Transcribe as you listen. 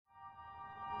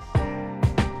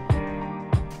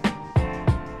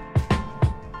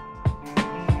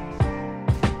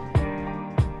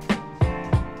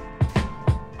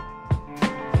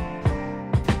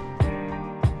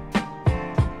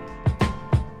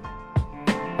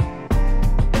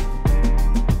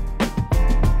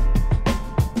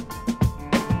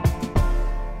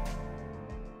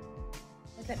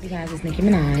guys, it's Nicki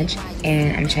Minaj,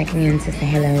 and I'm checking in to say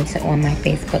hello to all my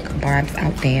Facebook Barbs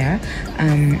out there.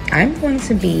 I'm going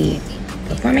to be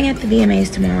performing at the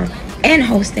VMAs tomorrow and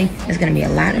hosting. It's going to be a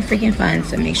lot of freaking fun,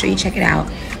 so make sure you check it out.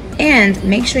 And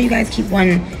make sure you guys keep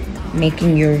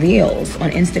making your reels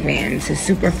on Instagram to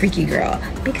Super Freaky Girl,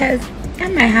 because I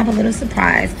might have a little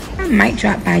surprise. I might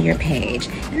drop by your page,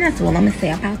 and that's all I'm going to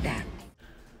say about that.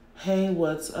 Hey,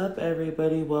 what's up,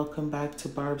 everybody? Welcome back to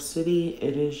Barb City.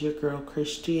 It is your girl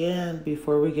Christiane.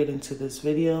 Before we get into this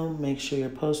video, make sure your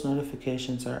post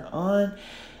notifications are on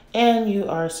and you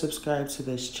are subscribed to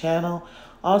this channel.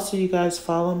 Also, you guys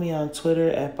follow me on Twitter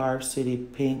at Barb City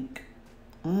Pink.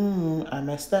 I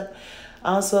messed up.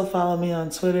 Also, follow me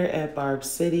on Twitter at Barb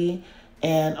City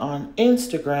and on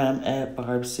Instagram at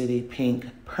Barb City Pink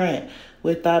Print.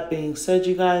 With that being said,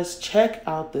 you guys, check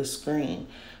out the screen.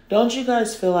 Don't you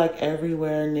guys feel like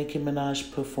everywhere Nicki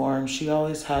Minaj performs, she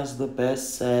always has the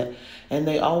best set, and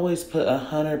they always put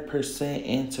 100%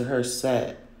 into her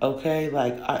set, okay?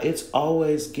 Like, it's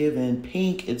always given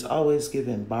Pink, it's always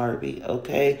given Barbie,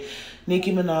 okay?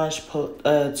 Nicki Minaj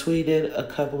tweeted a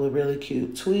couple of really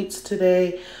cute tweets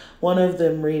today. One of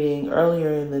them reading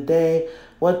earlier in the day,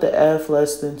 "What the F,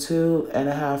 less than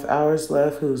 2.5 hours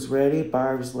left, who's ready?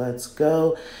 Barb's, let's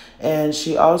go." And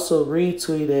she also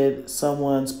retweeted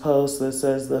someone's post that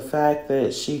says, "The fact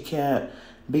that she can't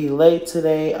be late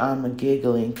today, I'm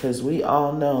giggling," because we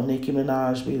all know Nicki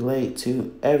Minaj be late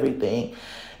to everything.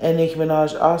 And Nicki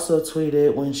Minaj also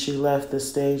tweeted when she left the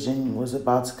stage and was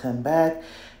about to come back,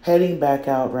 "Heading back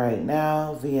out right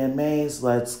now, VMAs,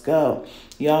 let's go."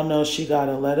 Y'all know she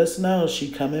gotta let us know she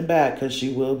coming back, because she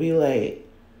will be late,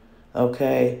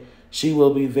 okay? She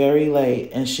will be very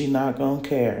late, and she not gonna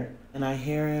care. And I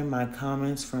hear in my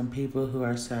comments from people who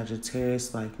are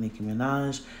Sagittarius like Nicki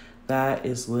Minaj, that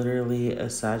is literally a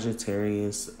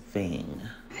Sagittarius thing.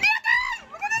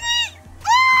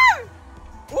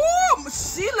 Ooh,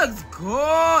 she looks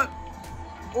good.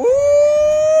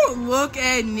 Ooh, look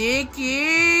at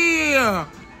Nicki.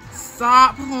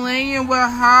 Stop playing with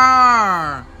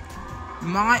her.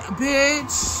 My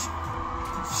bitch.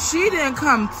 She didn't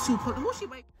come to put who she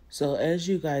make. So as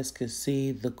you guys could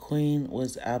see, the queen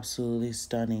was absolutely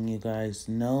stunning, you guys.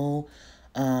 No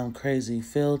crazy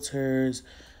filters,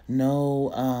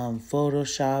 no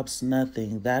photoshops,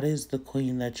 nothing. That is the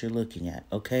queen that you're looking at,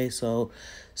 okay? So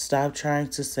stop trying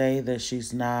to say that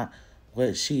she's not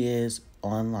what she is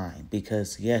online,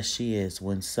 because yes, she is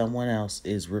when someone else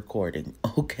is recording,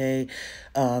 okay?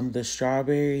 The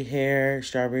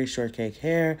strawberry shortcake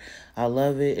hair, I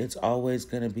love it. It's always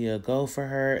going to be a go for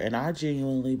her, and I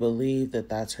genuinely believe that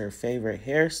that's her favorite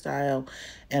hairstyle,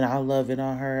 and I love it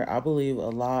on her. I believe a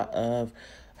lot of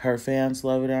her fans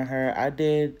love it on her. I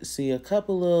did see a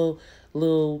couple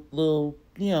little,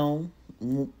 you know,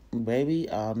 baby,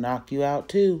 I'll knock you out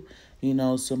too. You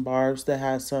know, some Barbs that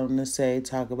have something to say,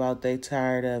 talk about they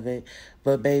tired of it.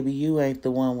 But baby, you ain't the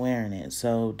one wearing it,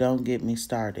 so don't get me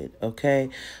started,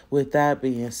 okay? With that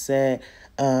being said,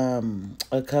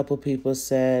 a couple people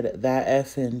said that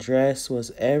effing dress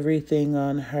was everything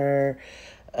on her.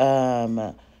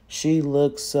 She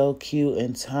looks so cute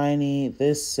and tiny.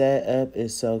 This setup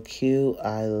is so cute.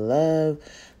 I love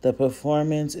the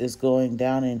performance is going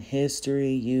down in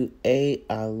history. You ate.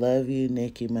 I love you,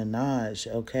 Nicki Minaj,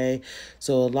 okay?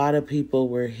 So a lot of people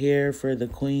were here for the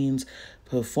queen's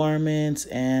performance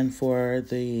and for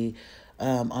the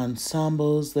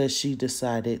ensembles that she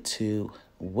decided to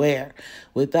wear.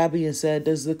 With that being said,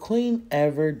 does the queen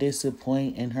ever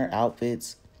disappoint in her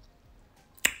outfits?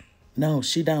 No,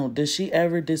 she don't. Does she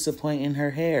ever disappoint in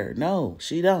her hair? No,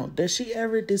 she don't. Does she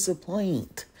ever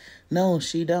disappoint? No,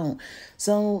 she don't.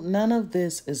 So none of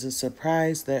this is a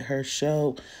surprise that her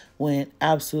show went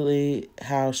absolutely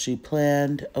how she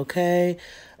planned, okay?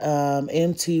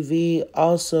 MTV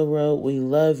also wrote, "We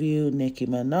love you, Nicki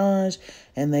Minaj,"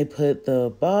 and they put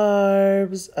the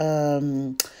Barbs.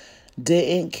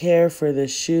 Didn't care for the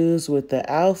shoes with the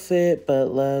outfit, but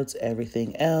loved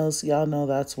everything else. Y'all know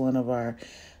that's one of our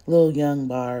little young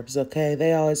Barbs, okay?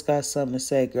 They always got something to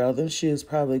say, girl. Them shoes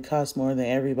probably cost more than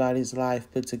everybody's life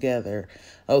put together,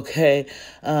 okay?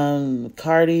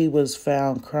 Cardi was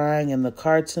found crying in the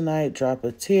car tonight. Drop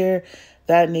a tear.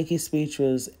 That Nicki speech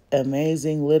was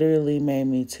amazing. Literally made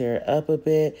me tear up a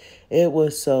bit. It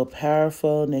was so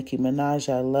powerful. Nicki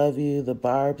Minaj, I love you. The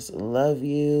Barbs love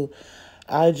you.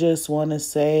 I just want to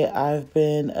say I've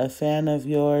been a fan of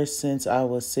yours since I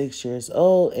was 6 years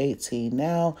old, 18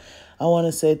 now. I want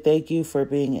to say thank you for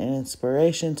being an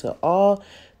inspiration to all.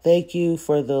 Thank you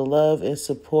for the love and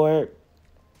support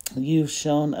you've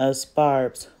shown us,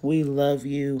 Barbs. We love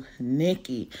you,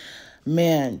 Nicki.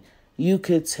 Man, You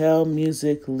could tell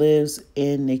music lives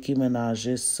in Nicki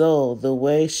Minaj's soul. The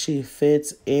way she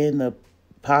fits in the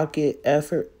pocket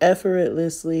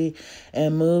effortlessly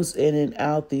and moves in and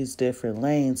out these different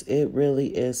lanes. It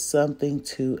really is something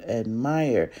to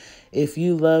admire. If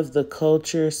you love the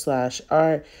culture /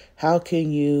 art, how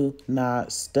can you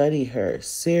not study her?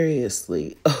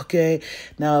 Seriously, okay?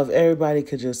 Now, if everybody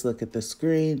could just look at the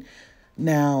screen.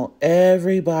 Now,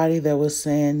 everybody that was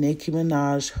saying Nicki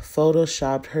Minaj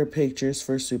photoshopped her pictures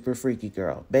for Super Freaky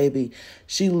Girl, baby,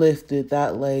 she lifted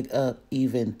that leg up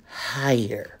even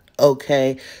higher,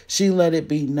 okay? She let it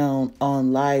be known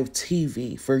on live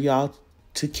TV for y'all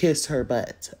to kiss her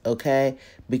butt, okay?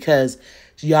 Because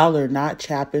y'all are not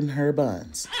chapping her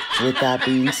buns, with that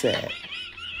being said.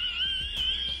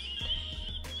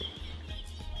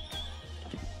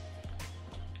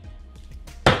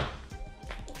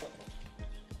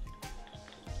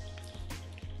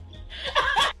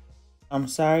 I'm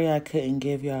sorry I couldn't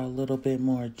give y'all a little bit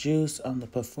more juice on the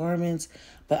performance,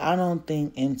 but I don't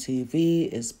think MTV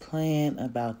is playing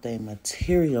about their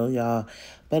material, y'all.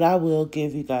 But I will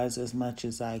give you guys as much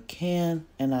as I can,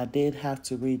 and I did have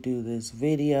to redo this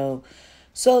video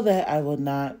so that I will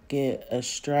not get a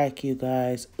strike, you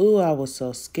guys. Ooh, I was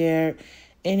so scared.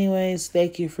 Anyways,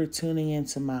 thank you for tuning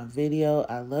into my video.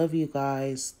 I love you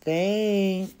guys.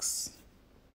 Thanks.